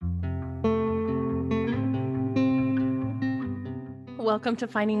Welcome to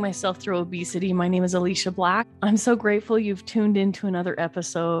Finding Myself Through Obesity. My name is Alicia Black. I'm so grateful you've tuned into another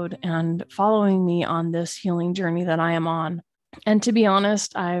episode and following me on this healing journey that I am on. And to be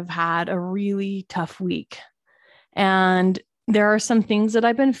honest, I've had a really tough week. And there are some things that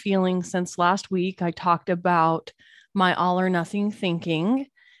I've been feeling since last week. I talked about my all or nothing thinking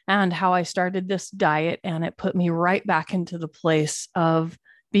and how I started this diet, and it put me right back into the place of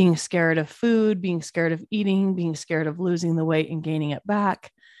being scared of food, being scared of eating, being scared of losing the weight and gaining it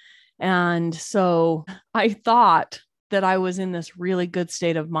back. And so I thought that I was in this really good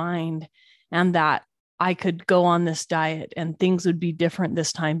state of mind and that I could go on this diet and things would be different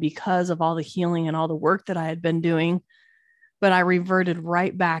this time because of all the healing and all the work that I had been doing. But I reverted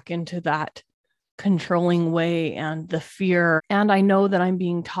right back into that controlling way and the fear. And I know that I'm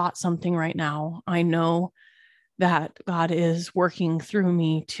being taught something right now. I know that God is working through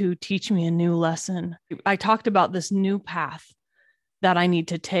me to teach me a new lesson. I talked about this new path that I need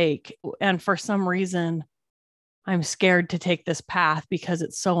to take. And for some reason, I'm scared to take this path because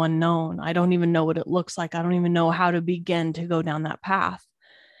it's so unknown. I don't even know what it looks like. I don't even know how to begin to go down that path.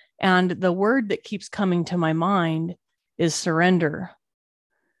 And the word that keeps coming to my mind is surrender.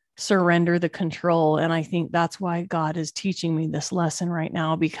 Surrender the control. And I think that's why God is teaching me this lesson right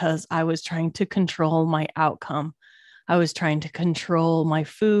now, because I was trying to control my outcome. I was trying to control my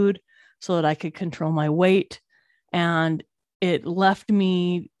food so that I could control my weight. And it left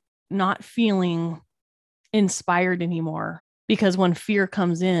me not feeling inspired anymore, because when fear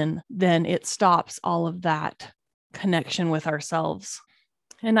comes in, then it stops all of that connection with ourselves.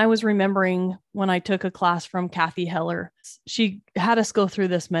 And I was remembering when I took a class from Cathy Heller, she had us go through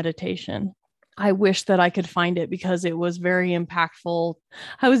this meditation. I wish that I could find it because it was very impactful.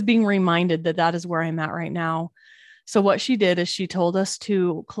 I was being reminded that that is where I'm at right now. So what she did is she told us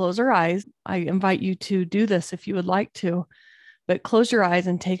to close our eyes. I invite you to do this if you would like to, but close your eyes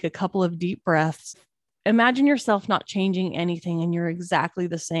and take a couple of deep breaths. Imagine yourself not changing anything and you're exactly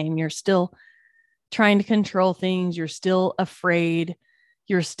the same. You're still trying to control things. You're still afraid.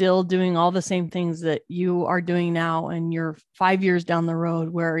 You're still doing all the same things that you are doing now. And you're 5 years down the road,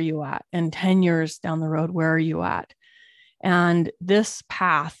 where are you at? And 10 years down the road, where are you at? And this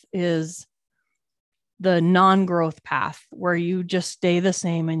path is the non-growth path, where you just stay the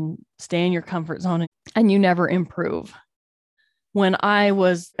same and stay in your comfort zone and you never improve. When I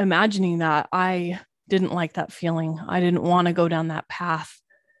was imagining that, I didn't like that feeling. I didn't want to go down that path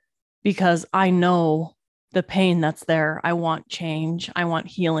because I know the pain that's there. I want change. I want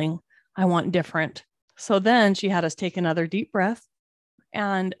healing. I want different. So then she had us take another deep breath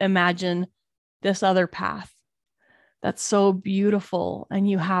and imagine this other path that's so beautiful. And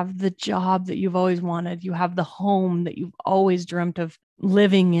you have the job that you've always wanted. You have the home that you've always dreamt of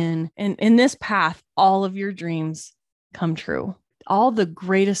living in. And in this path, all of your dreams come true. All the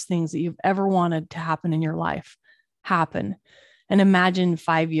greatest things that you've ever wanted to happen in your life happen. And imagine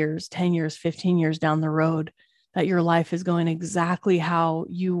 5 years, 10 years, 15 years down the road that your life is going exactly how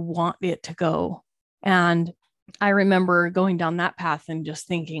you want it to go. And I remember going down that path and just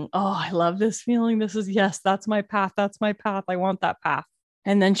thinking, oh, I love this feeling. Yes, that's my path. That's my path. I want that path.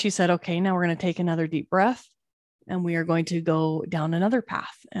 And then she said, okay, now we're going to take another deep breath and we are going to go down another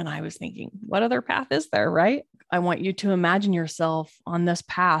path. And I was thinking, what other path is there, right? I want you to imagine yourself on this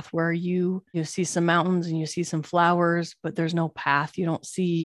path where you see some mountains and you see some flowers, but there's no path. You don't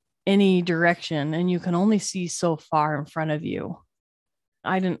see any direction and you can only see so far in front of you.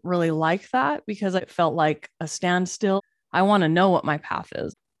 I didn't really like that because it felt like a standstill. I want to know what my path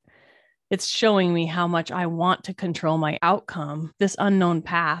is. It's showing me how much I want to control my outcome. This unknown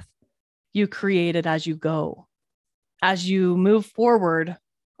path, you create it as you go. As you move forward,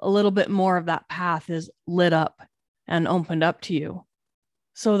 a little bit more of that path is lit up and opened up to you.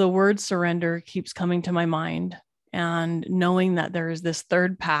 So the word surrender keeps coming to my mind, and knowing that there is this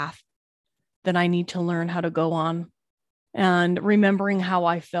third path that I need to learn how to go on, and remembering how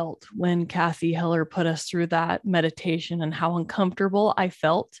I felt when Cathy Heller put us through that meditation and how uncomfortable I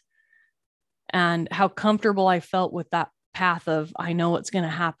felt and how comfortable I felt with that path of, I know what's going to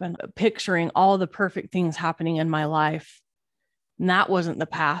happen, picturing all the perfect things happening in my life. And that wasn't the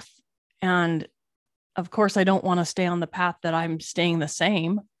path. And of course, I don't want to stay on the path that I'm staying the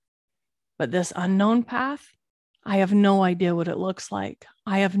same, but this unknown path, I have no idea what it looks like.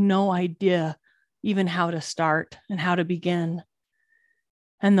 I have no idea even how to start and how to begin.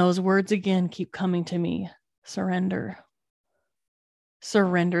 And those words again keep coming to me. Surrender.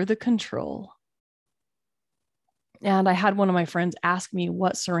 Surrender the control. And I had one of my friends ask me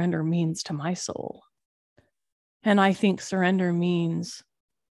what surrender means to my soul. And I think surrender means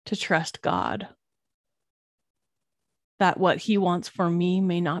to trust God. that what he wants for me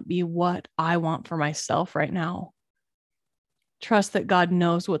may not be what I want for myself right now. Trust that God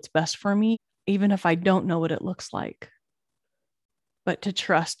knows what's best for me, even if I don't know what it looks like. But to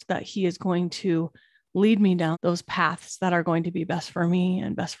trust that he is going to lead me down those paths that are going to be best for me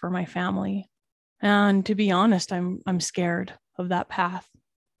and best for my family. And to be honest, I'm scared of that path.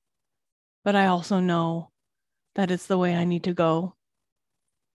 But I also know that it's the way I need to go.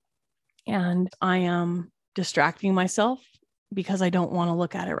 And I am distracting myself because I don't want to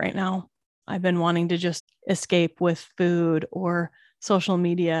look at it right now. I've been wanting to just escape with food or social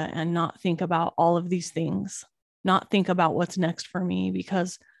media and not think about all of these things, not think about what's next for me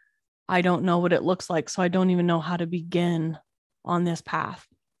because I don't know what it looks like. So I don't even know how to begin on this path.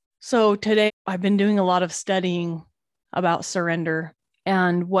 So today I've been doing a lot of studying about surrender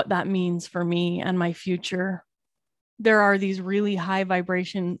and what that means for me and my future. There are these really high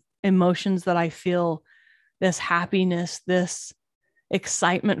vibration emotions that I feel, this happiness, this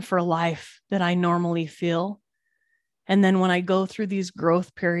excitement for life that I normally feel. And then when I go through these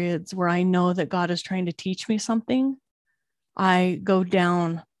growth periods where I know that God is trying to teach me something, I go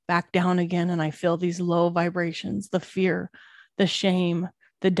back down again, and I feel these low vibrations, the fear, the shame,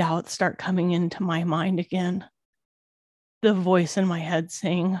 the doubts start coming into my mind again. The voice in my head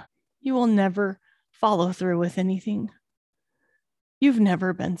saying, you will never follow through with anything. You've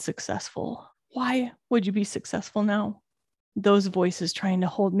never been successful. Why would you be successful now? Those voices trying to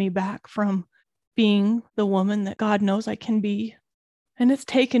hold me back from being the woman that God knows I can be. And it's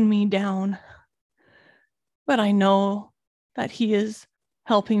taken me down. But I know that he is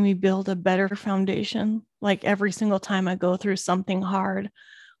helping me build a better foundation. Like every single time I go through something hard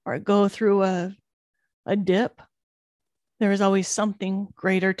or I go through a dip, there is always something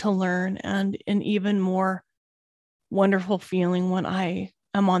greater to learn and an even more wonderful feeling when I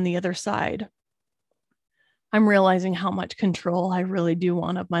am on the other side. I'm realizing how much control I really do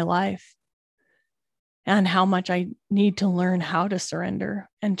want of my life and how much I need to learn how to surrender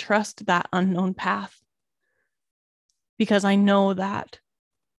and trust that unknown path. Because I know that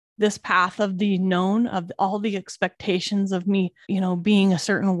this path of the known, of all the expectations of me, being a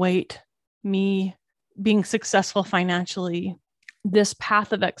certain weight, me being successful financially, this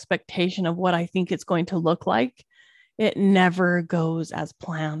path of expectation of what I think it's going to look like, it never goes as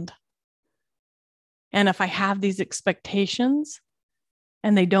planned. And if I have these expectations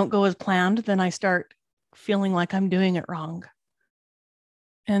and they don't go as planned, then I start feeling like I'm doing it wrong.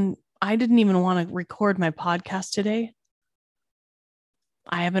 And I didn't even want to record my podcast today.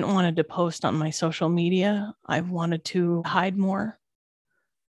 I haven't wanted to post on my social media. I've wanted to hide more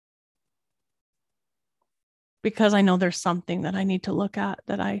because I know there's something that I need to look at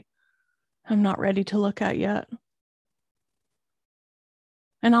that I'm not ready to look at yet.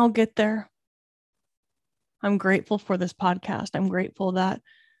 And I'll get there. I'm grateful for this podcast. I'm grateful that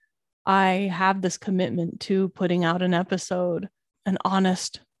I have this commitment to putting out an episode, an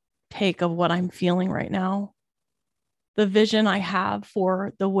honest take of what I'm feeling right now. The vision I have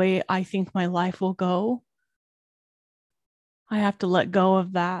for the way I think my life will go, I have to let go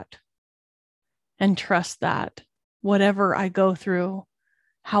of that and trust that whatever I go through,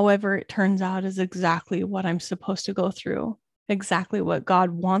 however it turns out, is exactly what I'm supposed to go through, exactly what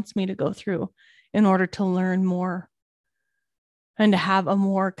God wants me to go through in order to learn more and to have a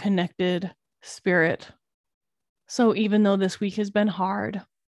more connected spirit. So even though this week has been hard,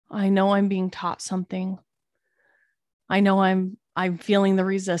 I know I'm being taught something. I know I'm feeling the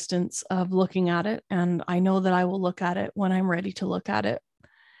resistance of looking at it, and I know that I will look at it when I'm ready to look at it.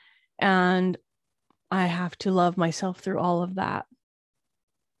 And I have to love myself through all of that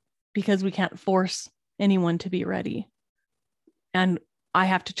because we can't force anyone to be ready. And I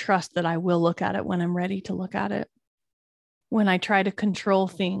have to trust that I will look at it when I'm ready to look at it. When I try to control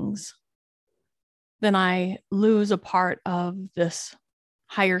things, then I lose a part of this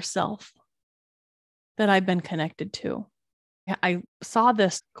higher self that I've been connected to. I saw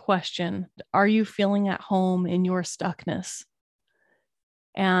this question, are you feeling at home in your stuckness?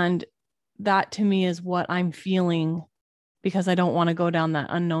 And that to me is what I'm feeling because I don't want to go down that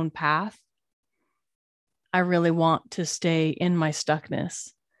unknown path. I really want to stay in my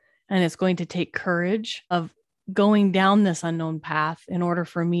stuckness. And it's going to take courage of going down this unknown path in order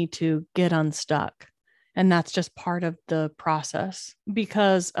for me to get unstuck. And that's just part of the process.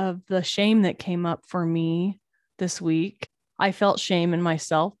 Because of the shame that came up for me this week, I felt shame in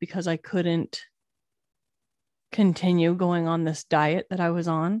myself because I couldn't continue going on this diet that I was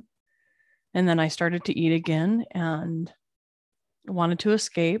on. And then I started to eat again and wanted to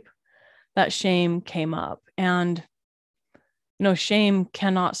escape. That shame came up. And shame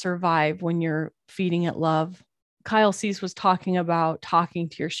cannot survive when you're feeding it love. Kyle Cease was talking about talking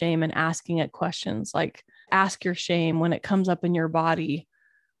to your shame and asking it questions, like ask your shame when it comes up in your body,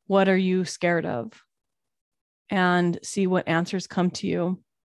 what are you scared of? And see what answers come to you.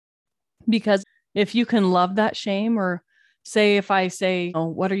 Because if you can love that shame, or say, if I say, oh,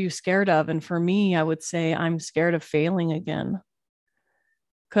 what are you scared of? And for me, I would say, I'm scared of failing again.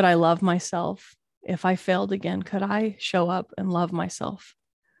 Could I love myself? If I failed again, could I show up and love myself?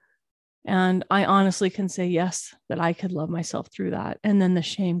 And I honestly can say yes, that I could love myself through that. And then the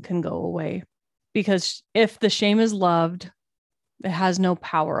shame can go away. Because if the shame is loved, it has no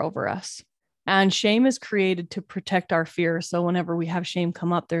power over us. And shame is created to protect our fear. So whenever we have shame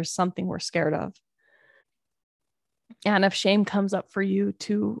come up, there's something we're scared of. And if shame comes up for you,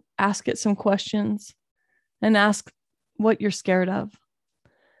 to ask it some questions and ask what you're scared of,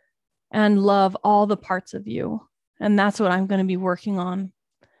 and love all the parts of you. And that's what I'm going to be working on.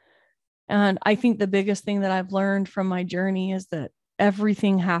 And I think the biggest thing that I've learned from my journey is that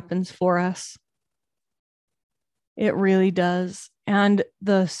everything happens for us. It really does. And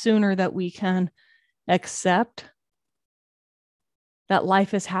the sooner that we can accept that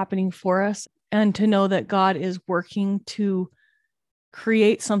life is happening for us, and to know that God is working to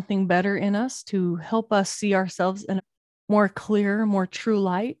create something better in us, to help us see ourselves in a more clear, more true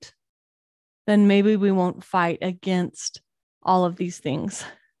light, then maybe we won't fight against all of these things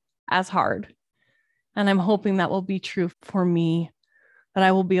as hard. And I'm hoping that will be true for me, that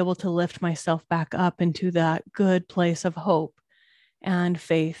I will be able to lift myself back up into that good place of hope and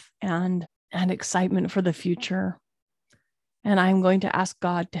faith and excitement for the future. And I'm going to ask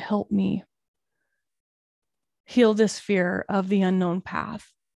God to help me heal this fear of the unknown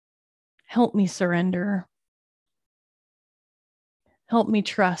path. Help me surrender. Help me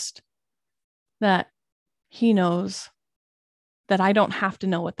trust that He knows, that I don't have to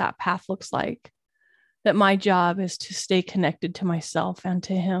know what that path looks like, that my job is to stay connected to myself and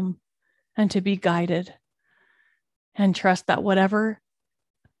to Him, and to be guided, and trust that whatever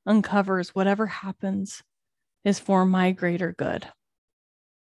uncovers, whatever happens, is for my greater good.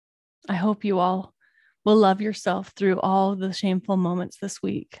 I hope you all will love yourself through all the shameful moments this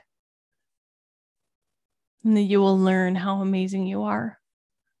week, and that you will learn how amazing you are,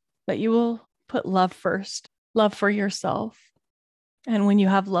 that you will put love first, love for yourself. And when you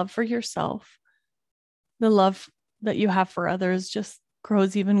have love for yourself, the love that you have for others just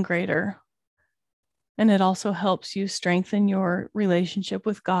grows even greater. And it also helps you strengthen your relationship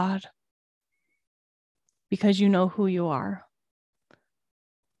with God, because you know who you are.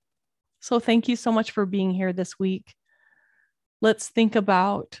 So thank you so much for being here this week. Let's think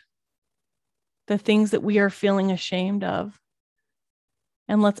about the things that we are feeling ashamed of,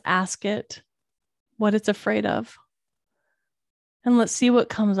 and let's ask it what it's afraid of. And let's see what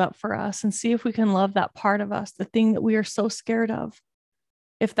comes up for us, and see if we can love that part of us, the thing that we are so scared of.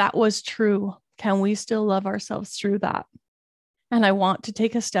 If that was true, can we still love ourselves through that? And I want to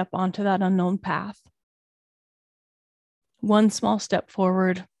take a step onto that unknown path. One small step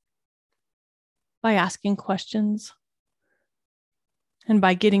forward, by asking questions and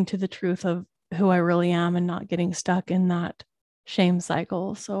by getting to the truth of who I really am, and not getting stuck in that shame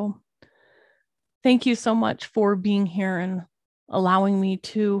cycle. So thank you so much for being here and allowing me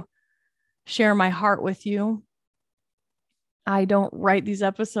to share my heart with you. I don't write these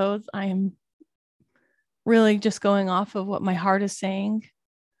episodes. I am really just going off of what my heart is saying.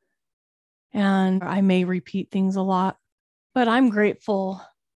 And I may repeat things a lot, but I'm grateful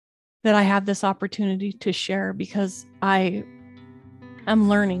that I have this opportunity to share, because I am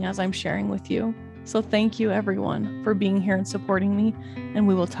learning as I'm sharing with you. So thank you, everyone, for being here and supporting me. And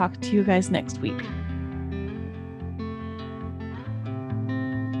we will talk to you guys next week.